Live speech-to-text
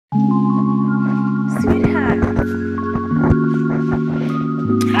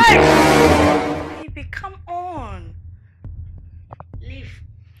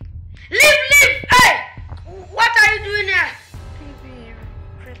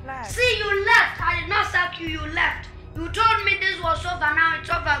Relax. See, you left. I did not sack you. You left. You told me this was over. Now it's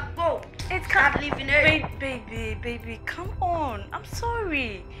over. Go. It's Start leaving it. Baby, come on. I'm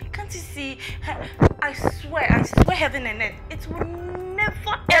sorry. Can't you see? I swear heaven and earth. It will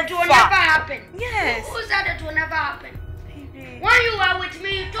never happen. Yes. Who said it will never happen? Baby. When you were with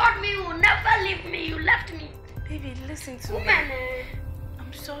me, you told me you will never leave me. You left me. Baby, listen to me.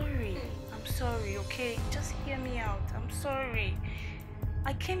 I'm sorry. I'm sorry, okay? Just hear me out. I'm sorry.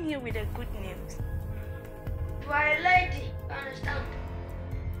 I came here with a good news. You are a lady, you understand?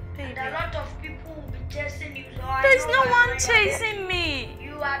 Baby. And a lot of people will be chasing you. So There's no one chasing me.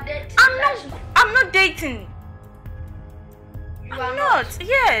 You are dating. I'm not dating. You I'm are not.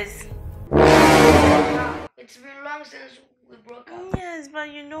 Yes. It's been long since we broke up. Yes, but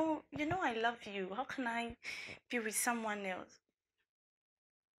you know I love you. How can I be with someone else?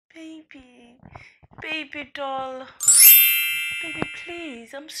 Baby doll. Baby,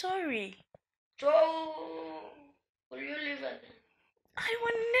 please. I'm sorry. So, will you leave again? I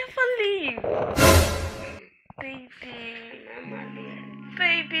will never leave.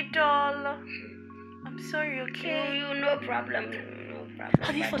 Baby doll. I'm sorry, okay? You no problem.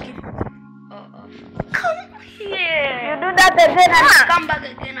 Have you forgiven me? Come Come here. You do that again and you come back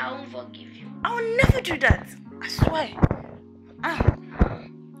again, I won't forgive you. I will never do that. I swear.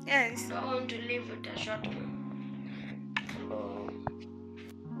 Yes. I don't want to live with a short man.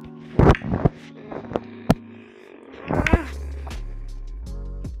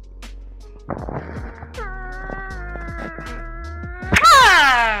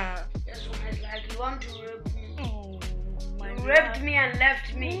 This one is like you want to rape me. Oh, my You raped me and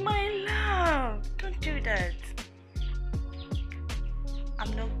left me. My love, don't do that.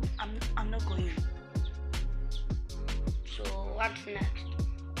 I'm not going. So what's next?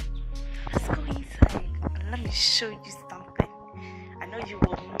 Let's go inside and let me show you something. I know you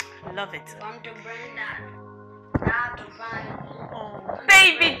will love it. You want to bring that to find. Oh,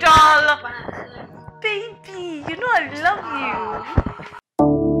 baby doll. Baby, you know I love you.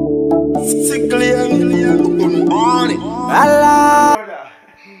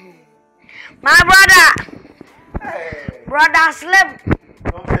 My brother. Hey. Brother slept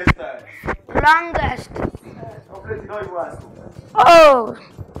longest. Oh.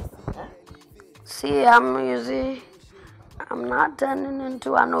 See, I'm not turning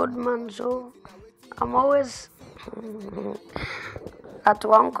into an old man, so I'm always at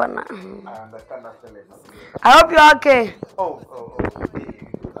one corner. I understand that feeling. I hope you're okay.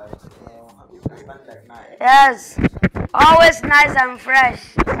 Yes, always nice and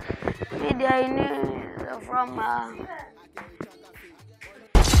fresh. Media news from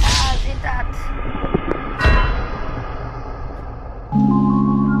see that.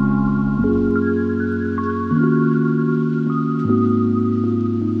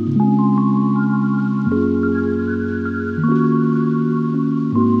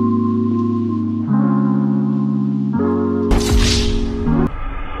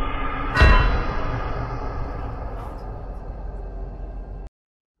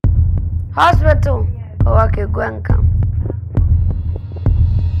 Hospital. Oh, okay, go and come.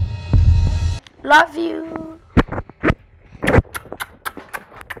 Love you.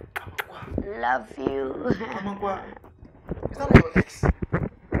 Love you. Amankwah, is that your ex?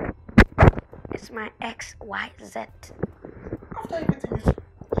 It's my XYZ. After everything,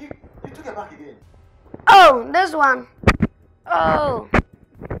 you took it back again. Oh, this one. Oh.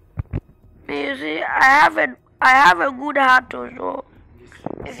 You see, I have a good heart also.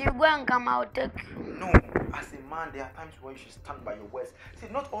 If you go and come, I'll take you. No, as a man, there are times where you should stand by your words. See,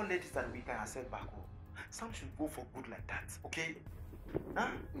 not all ladies that we can accept back home. Some should go for good like that, okay? Huh?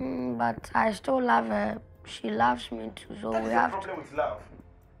 But I still love her. She loves me too, so That we is have the problem with love.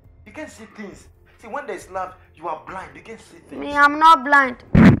 You can't see things. See, when there's love, you are blind. You can't see things. Me, I'm not blind.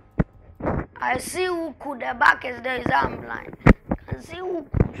 I see who could. The back is there, is I'm blind. I see who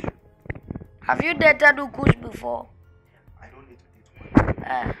could. Have you dated Ukush before? I don't need to date one.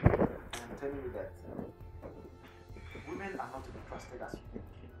 I'm telling you that women are not to be trusted as you think.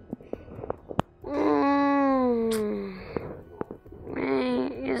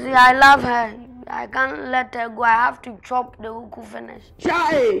 You see, I love her. I can't let her go. I have to chop the Uku finish.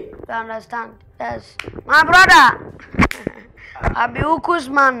 Chai! You understand? Yes. My brother! I'll be Uku's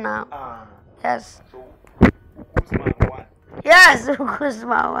man now. Yes. So, who's my one? Yes, Uku's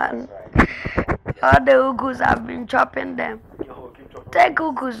my one. All the Ukus have been chopping them. Take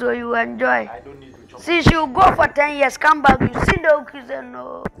Uku so you enjoy. I don't need to chop. See, she'll go for 10 years, come back, you see the Ukus and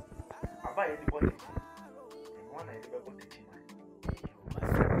no. I buy anybody.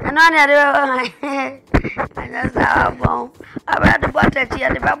 I just have bomb. I read about it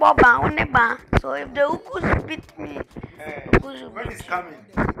here, the bubble on the bar. So if the ukus beat me, When is coming?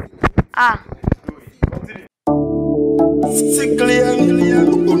 ah.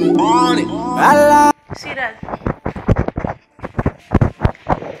 See that?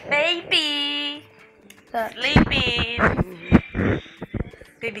 Baby! Sleeping!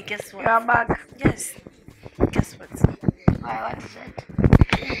 Baby, guess what? You're back. Yes. Guess what? Why, what is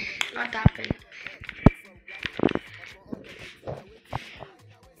it? What happened?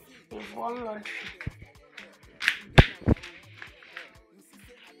 You've won lottery.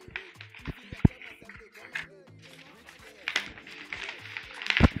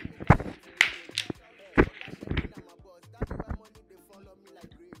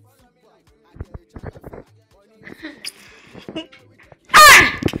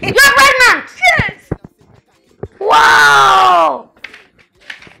 You're pregnant! Yes! Wow!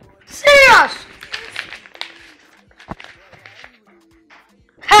 Serious?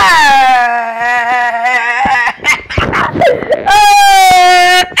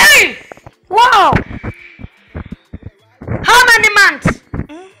 Hey! Wow! How many months?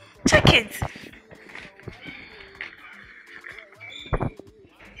 Check it.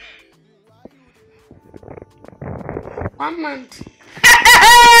 One month.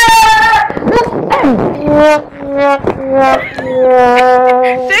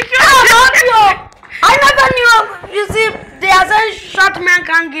 I never knew. You see, they are saying short men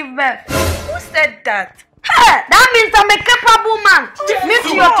can't give birth. Who said that? Hey, that means I'm a capable man. Means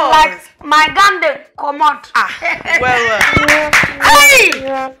you to like my gun they come out. Well, Hey!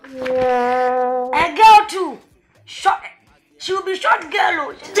 A girl too. Short. She will be short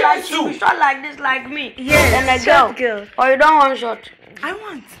girl. She'll be short like this, like me. yes, And a short girl. Or you don't want short. I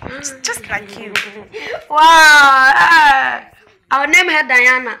want. Just like you. Wow. I'll name her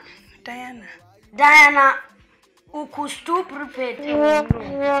Diana. Diana. Diana Ukustu prepared.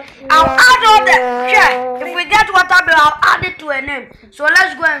 I'll add all the share. If we get water bill, I'll add it to a name. So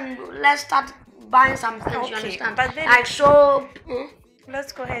let's go and let's start buying some things. You Okay, understand? but then- Like soap.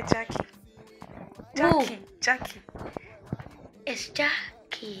 Let's go ahead, Jackie. Who? Jackie. It's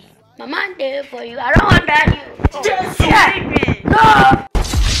Jackie. Mama, I'm there for you. I don't want that you. Yes, Yeah. baby. No.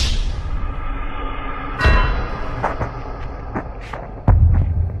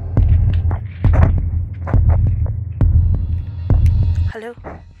 Hello?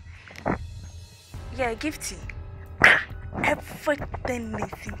 Yeah, Gifty. Everything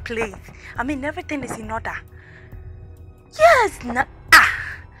is in place. I mean, everything is in order. Yes,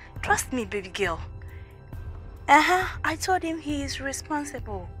 trust me, baby girl. I told him he is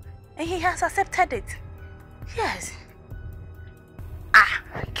responsible. And he has accepted it. Yes.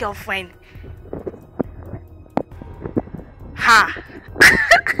 Girlfriend.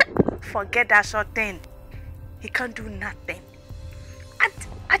 Forget that short thing. He can't do nothing.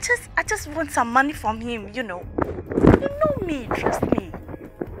 I just want some money from him, you know. You know me, trust me.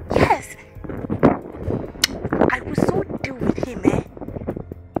 Yes. I will so deal with him, eh?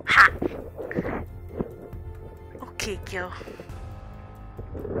 Okay, girl.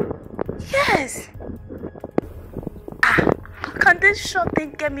 Yes. How can this short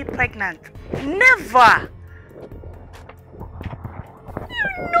thing get me pregnant? Never.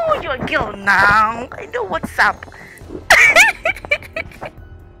 You know your girl now. I know what's up.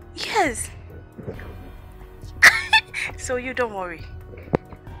 Yes. So you don't worry.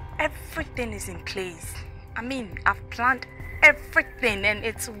 Everything is in place. I mean, I've planned everything and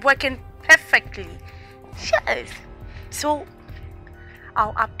it's working perfectly. Yes. So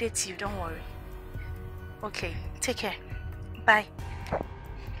I'll update you, don't worry. Okay, take care. Bye.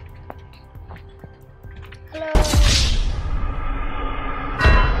 Hello.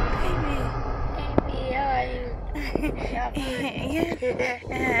 Baby. Baby, how are you?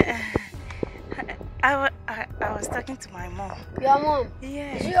 I was talking to my mom. Your mom?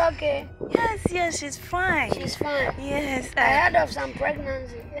 Yeah. Is she okay? Yes, she's fine. She's fine. Yes. I heard of some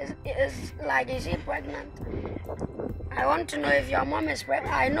pregnancy. Is she pregnant? I want to know if your mom is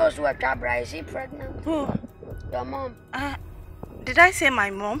pregnant. I know Suakabra. Is she pregnant? Who? Your mom. Did I say my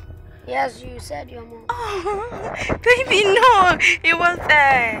mom? Yes, you said your mom. Oh, baby, no. It was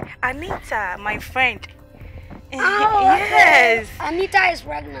Anita, my friend. Oh, yes. Okay. Anita is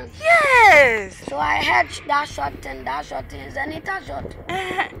pregnant. Yes. So I heard that short thing. Is Anita short?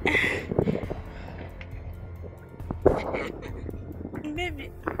 Baby,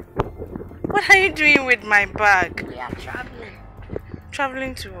 what are you doing with my bag? We are traveling.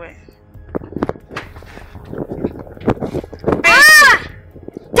 Traveling to where?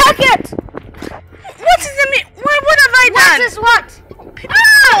 Take it! What is it? What have I done? What is what?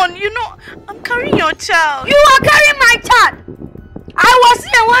 Come on, you know, I'm carrying your child. You are carrying my child. I was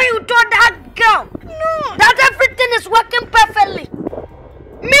here when you told that girl that everything is working perfectly.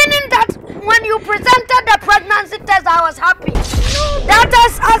 Meaning that when you presented the pregnancy test, I was happy. That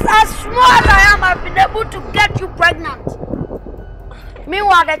as small as I am, I've been able to get you pregnant.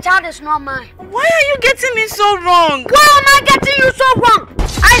 Meanwhile, the child is not mine. Why are you getting me so wrong? Why am I getting you so wrong?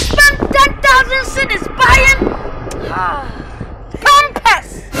 I spent 10,000 cedis buying pampers.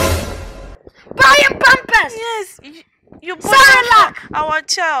 Buying pampers. Yes, you bought our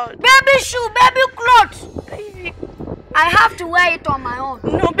child. Baby shoe, baby clothes. Baby. I have to wear it on my own.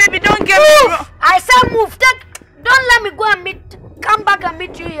 No, baby, don't get me wrong. I said move. Don't let me go and come back and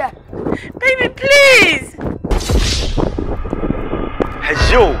meet you here. Baby, please. Hey,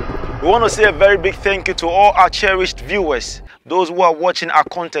 yo, we want to say a very big thank you to all our cherished viewers. Those who are watching our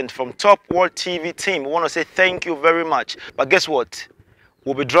content from Top World TV team. We want to say thank you very much. But guess what?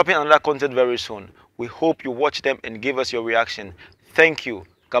 We'll be dropping another content very soon. We hope you watch them and give us your reaction. Thank you.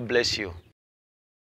 God bless you.